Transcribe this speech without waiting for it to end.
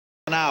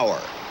an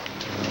hour.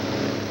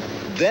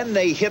 Then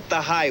they hit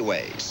the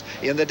highways.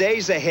 In the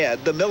days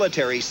ahead, the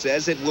military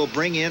says it will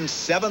bring in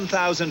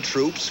 7,000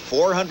 troops,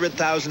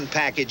 400,000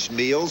 packaged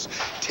meals,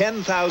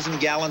 10,000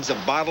 gallons of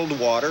bottled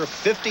water,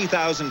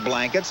 50,000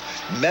 blankets,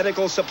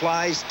 medical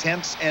supplies,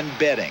 tents, and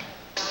bedding.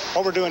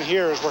 What we're doing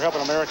here is we're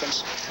helping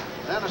Americans.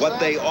 What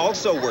they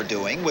also were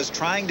doing was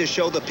trying to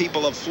show the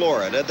people of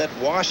Florida that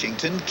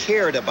Washington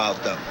cared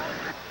about them.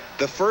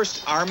 The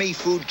first Army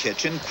food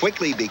kitchen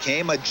quickly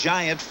became a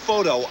giant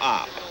photo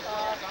op.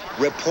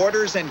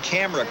 Reporters and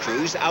camera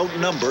crews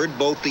outnumbered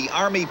both the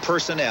Army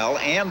personnel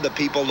and the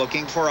people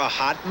looking for a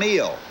hot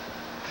meal.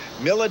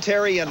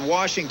 Military and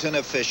Washington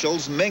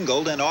officials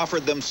mingled and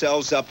offered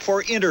themselves up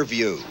for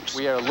interviews.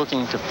 We are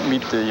looking to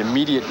meet the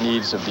immediate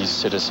needs of these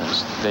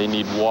citizens. They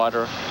need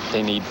water,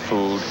 they need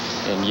food,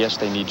 and yes,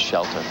 they need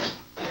shelter.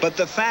 But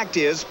the fact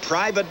is,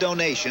 private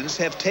donations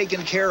have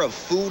taken care of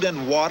food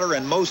and water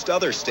and most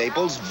other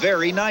staples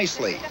very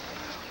nicely.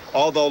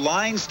 Although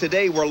lines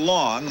today were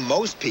long,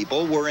 most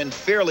people were in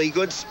fairly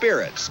good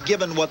spirits,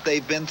 given what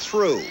they've been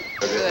through.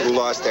 Who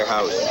lost their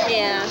house?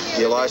 Yeah.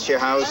 You lost your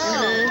house?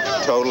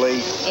 Totally?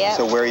 Yeah.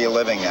 So where are you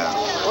living now?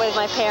 With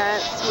my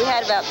parents. We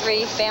had about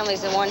 3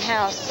 families in one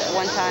house at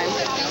one time.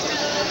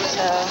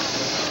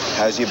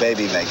 So. How's your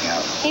baby making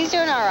out? He's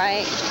doing all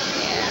right.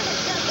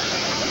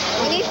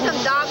 We need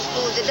some dog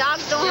food. The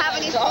dogs don't have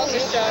any food.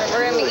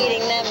 We're going to be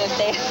eating them if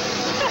they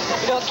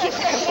don't keep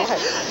them.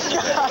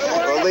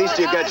 Well, at least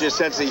you got your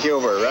sense of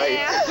humor, right?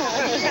 Yeah.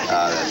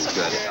 That's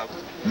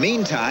good.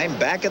 Meantime,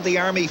 back at the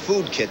Army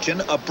food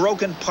kitchen, a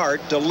broken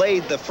part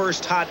delayed the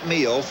first hot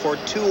meal for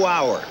 2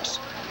 hours.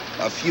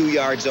 A few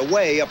yards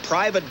away, a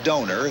private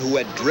donor who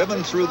had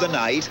driven through the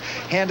night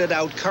handed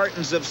out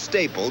cartons of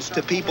staples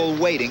to people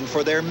waiting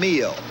for their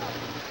meal.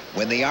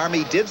 When the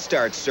Army did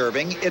start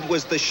serving, it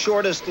was the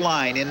shortest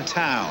line in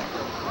town.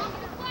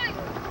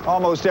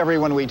 Almost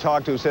everyone we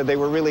talked to said they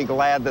were really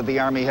glad that the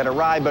Army had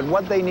arrived, but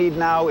what they need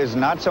now is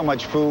not so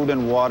much food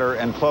and water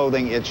and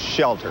clothing, it's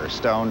shelter,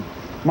 Stone.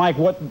 Mike,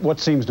 what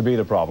seems to be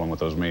the problem with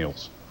those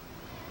meals?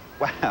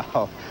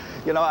 Well,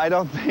 you know, I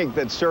don't think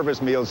that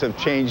service meals have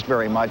changed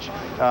very much.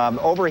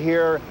 Over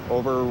here,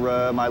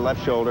 over my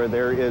left shoulder,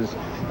 there is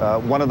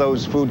one of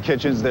those food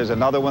kitchens. There's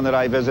another one that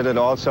I visited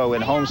also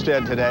in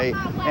Homestead today.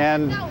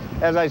 And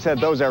as I said,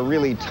 those are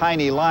really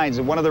tiny lines.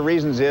 And one of the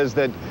reasons is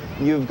that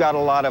you've got a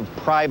lot of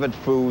private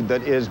food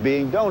that is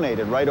being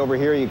donated. Right over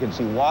here, you can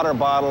see water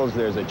bottles.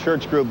 There's a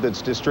church group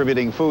that's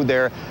distributing food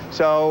there.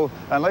 So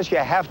unless you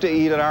have to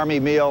eat an Army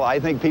meal, I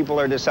think people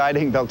are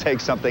deciding they'll take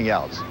something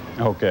else.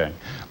 Okay.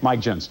 Mike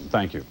Jensen,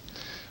 thank you.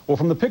 Well,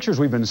 from the pictures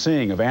we've been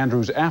seeing of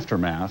Andrew's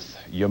aftermath,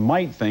 you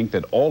might think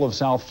that all of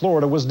South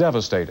Florida was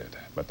devastated,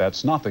 but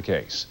that's not the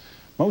case.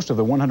 Most of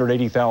the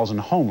 180,000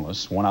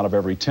 homeless, 1 out of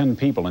every 10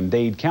 people in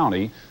Dade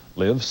County,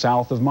 live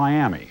south of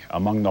Miami.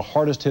 Among the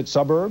hardest hit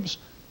suburbs,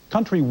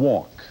 Country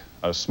Walk,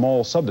 a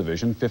small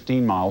subdivision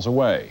 15 miles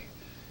away.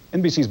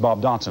 NBC's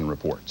Bob Dotson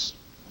reports.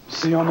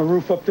 See on the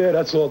roof up there,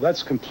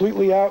 that's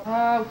completely out.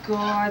 Oh,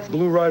 God.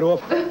 Blew right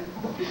off.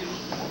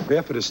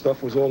 Half of this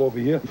stuff was all over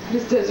here.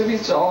 This doesn't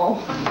reach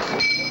all.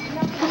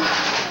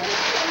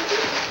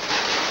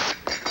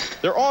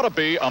 There ought to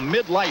be a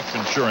midlife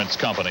insurance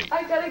company.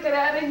 I gotta get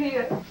out of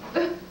here.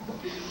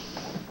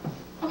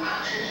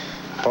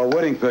 Our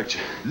wedding picture.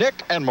 Nick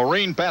and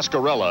Maureen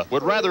Pascarella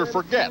would rather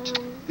forget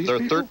their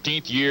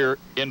 13th year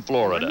in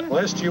Florida.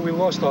 Last year we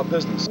lost our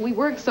business. We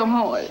worked so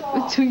hard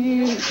for 2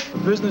 years.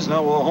 Business,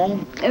 now we're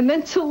home. And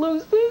then to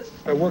lose this?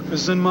 I worked for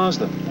Zin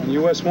Mazda on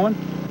US 1.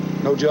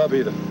 No job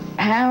either.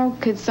 How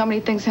could so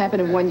many things happen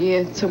in 1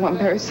 year to one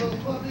person?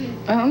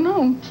 I don't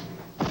know.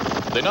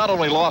 They not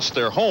only lost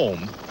their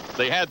home,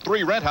 they had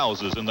 3 rent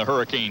houses in the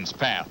hurricane's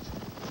path.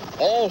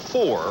 All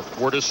 4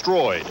 were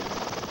destroyed.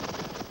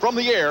 From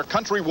the air,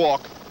 Country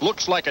Walk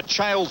looks like a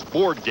child's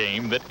board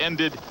game that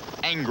ended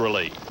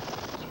angrily.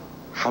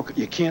 How could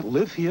you can't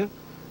live here?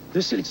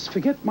 This is,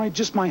 forget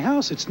just my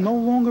house. It's no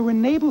longer a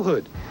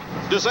neighborhood.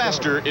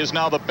 Disaster is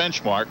now the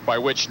benchmark by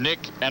which Nick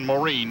and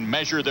Maureen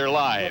measure their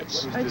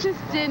lives. I just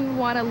didn't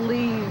want to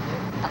leave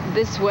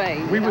this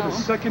way. We were the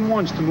second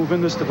ones to move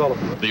in this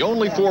development. The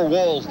only 4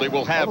 walls they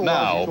will have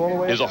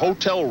now is a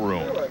hotel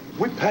room.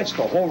 We patched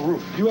the whole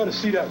roof. You ought to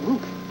see that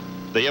roof.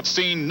 They have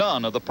seen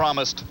none of the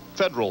promised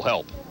federal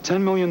help.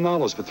 $10 million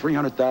for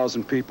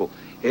 300,000 people,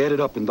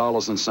 added up in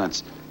dollars and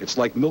cents. It's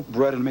like milk,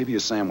 bread, and maybe a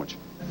sandwich.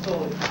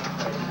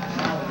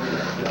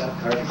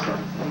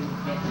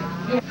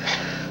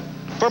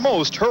 For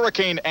most,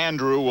 Hurricane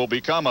Andrew will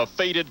become a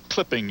faded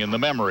clipping in the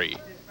memory.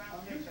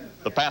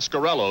 The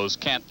Pascarellos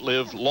can't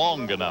live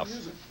long enough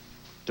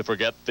to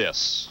forget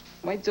this.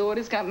 My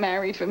daughters got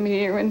married from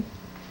here, and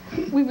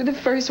we were the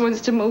first ones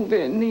to move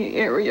in the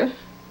area.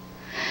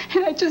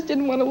 And I just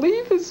didn't want to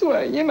leave this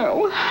way, you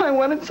know. I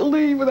wanted to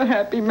leave with a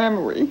happy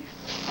memory.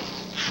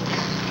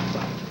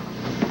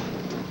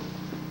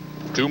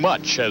 Too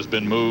much has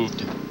been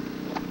moved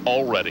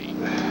already.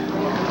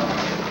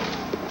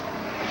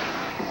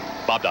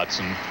 Bob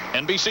Dotson,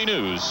 NBC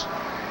News,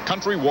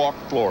 Country Walk,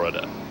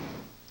 Florida.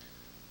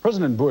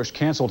 President Bush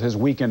canceled his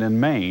weekend in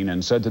Maine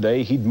and said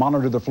today he'd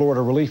monitor the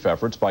Florida relief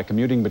efforts by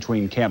commuting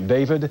between Camp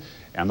David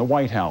and the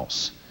White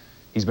House.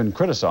 He's been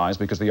criticized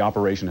because the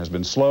operation has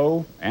been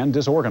slow and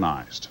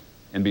disorganized.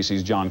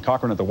 NBC's John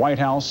Cochran at the White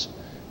House.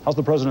 How's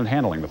the president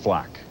handling the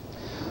flack?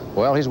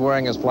 Well, he's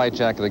wearing his flight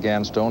jacket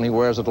again, Stone. He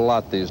wears it a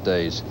lot these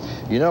days.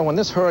 You know, when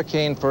this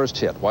hurricane first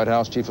hit, White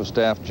House Chief of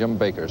Staff Jim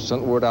Baker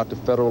sent word out to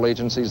federal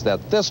agencies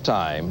that this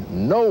time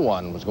no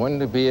one was going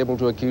to be able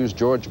to accuse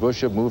George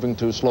Bush of moving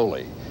too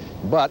slowly.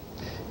 But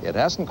it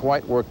hasn't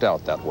quite worked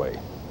out that way.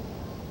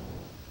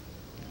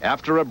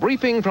 After a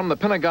briefing from the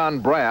Pentagon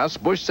brass,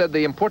 Bush said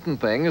the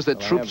important thing is that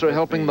troops are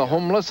helping the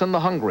homeless and the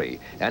hungry,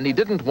 and he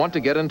didn't want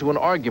to get into an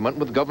argument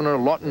with Governor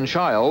Lawton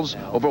Chiles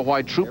over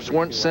why troops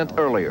weren't sent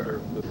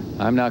earlier.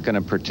 I'm not going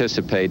to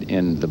participate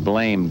in the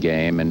blame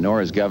game, and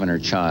nor is Governor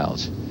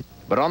Chiles.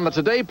 But on the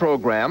Today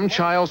program,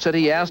 Chiles said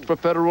he asked for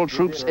federal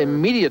troops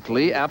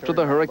immediately after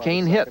the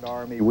hurricane hit.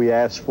 We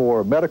asked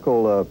for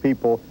medical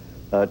people,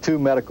 2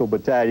 medical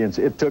battalions.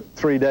 It took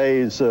 3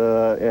 days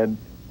to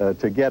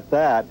get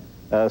that.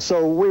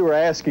 So we were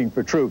asking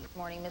for troops.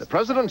 The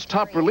president's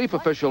top relief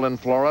official in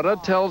Florida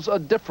tells a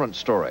different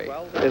story.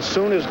 As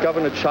soon as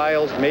Governor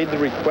Chiles made the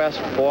request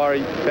for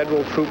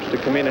federal troops to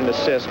come in and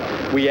assist,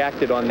 we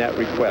acted on that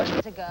request.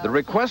 The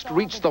request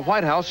reached the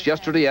White House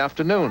yesterday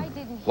afternoon.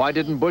 Why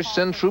didn't Bush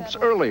send troops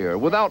earlier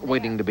without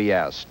waiting to be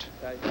asked?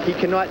 He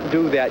cannot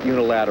do that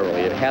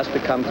unilaterally. It has to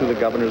come through the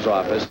governor's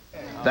office.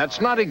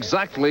 That's not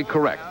exactly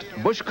correct.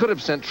 Bush could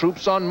have sent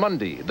troops on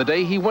Monday, the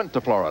day he went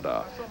to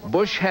Florida.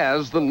 Bush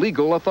has the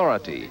legal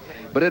authority,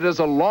 but it is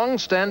a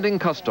long-standing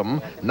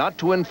custom not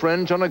to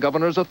infringe on a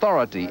governor's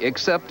authority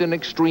except in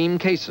extreme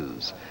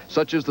cases,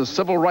 such as the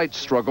civil rights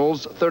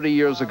struggles 30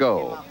 years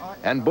ago.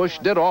 And Bush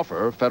did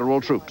offer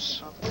federal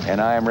troops. And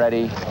I am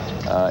ready,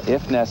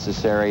 if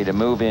necessary, to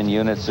move in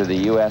units of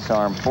the U.S.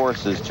 Armed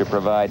Forces to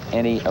provide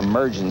any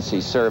emergency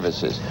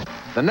services.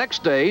 The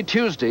next day,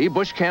 Tuesday,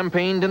 Bush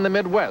campaigned in the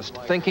Midwest,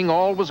 thinking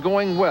all was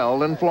going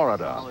well in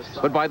Florida.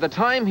 But by the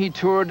time he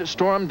toured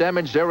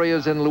storm-damaged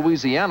areas in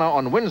Louisiana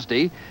on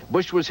Wednesday,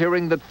 Bush was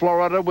hearing that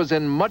Florida was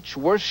in much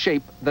worse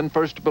shape than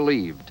first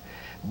believed.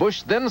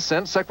 Bush then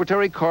sent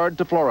Secretary Card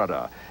to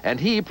Florida, and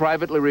he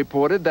privately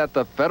reported that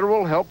the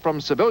federal help from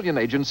civilian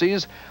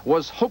agencies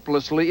was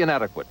hopelessly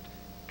inadequate.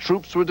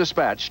 Troops were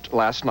dispatched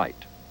last night.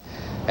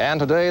 And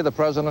today, the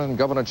president and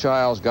Governor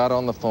Chiles got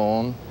on the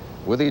phone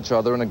with each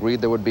other and agreed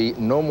there would be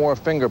no more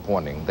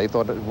finger-pointing. They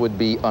thought it would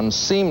be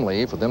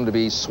unseemly for them to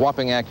be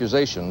swapping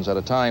accusations at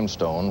a time,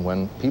 Stone,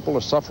 when people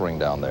are suffering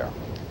down there.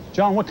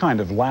 John, what kind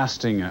of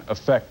lasting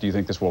effect do you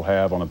think this will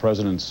have on the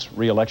president's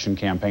re-election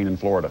campaign in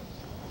Florida?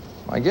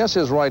 My guess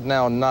is right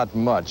now not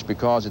much,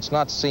 because it's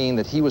not seen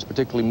that he was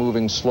particularly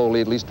moving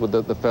slowly, at least with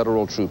the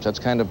federal troops. That's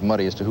kind of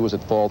muddy as to who was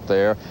at fault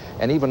there.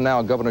 And even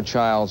now, Governor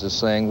Chiles is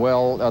saying,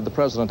 well, the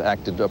president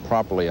acted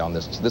properly on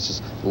this. This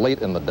is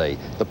late in the day.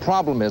 The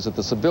problem is that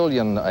the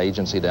civilian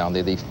agency down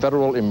there, the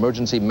Federal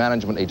Emergency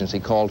Management Agency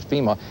called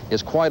FEMA,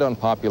 is quite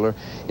unpopular.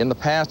 In the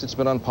past, it's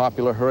been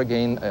unpopular.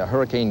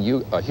 Hurricane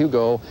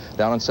Hugo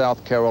down in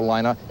South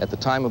Carolina, at the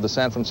time of the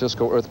San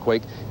Francisco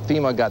earthquake,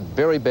 FEMA got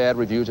very bad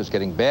reviews. It's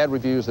getting bad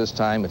reviews this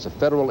time. It's a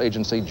federal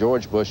agency.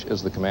 George Bush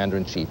is the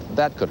commander-in-chief.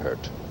 That could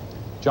hurt.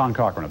 John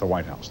Cochran at the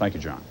White House. Thank you,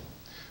 John.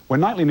 When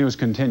Nightly News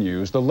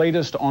continues, the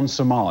latest on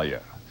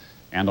Somalia.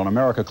 And on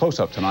America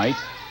Close-Up tonight,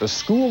 the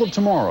School of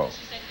Tomorrow.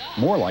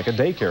 More like a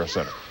daycare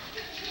center.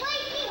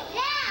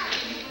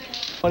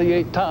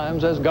 28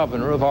 times as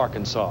governor of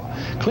Arkansas.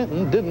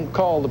 Clinton didn't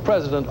call the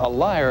president a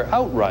liar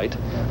outright,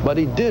 but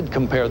he did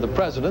compare the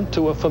president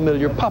to a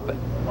familiar puppet.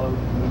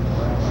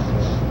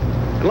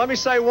 And let me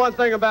say one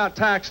thing about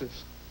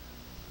taxes.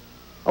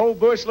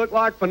 Old Bush looked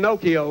like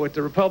Pinocchio at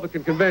the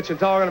Republican convention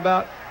talking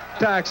about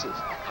taxes.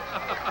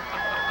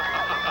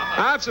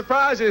 I'm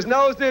surprised his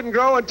nose didn't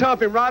grow and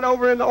tump him right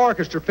over in the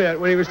orchestra pit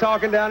when he was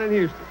talking down in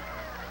Houston.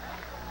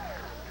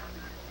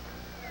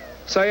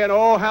 Saying,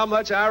 oh, how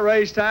much I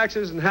raised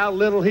taxes and how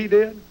little he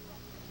did.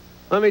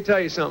 Let me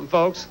tell you something,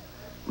 folks.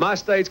 My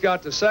state's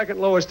got the second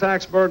lowest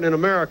tax burden in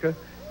America,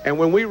 and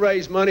when we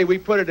raise money, we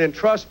put it in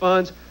trust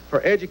funds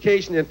for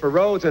education and for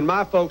roads, and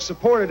my folks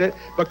supported it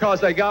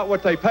because they got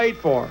what they paid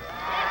for.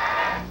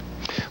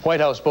 White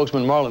House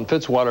spokesman Marlin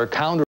Fitzwater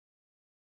countered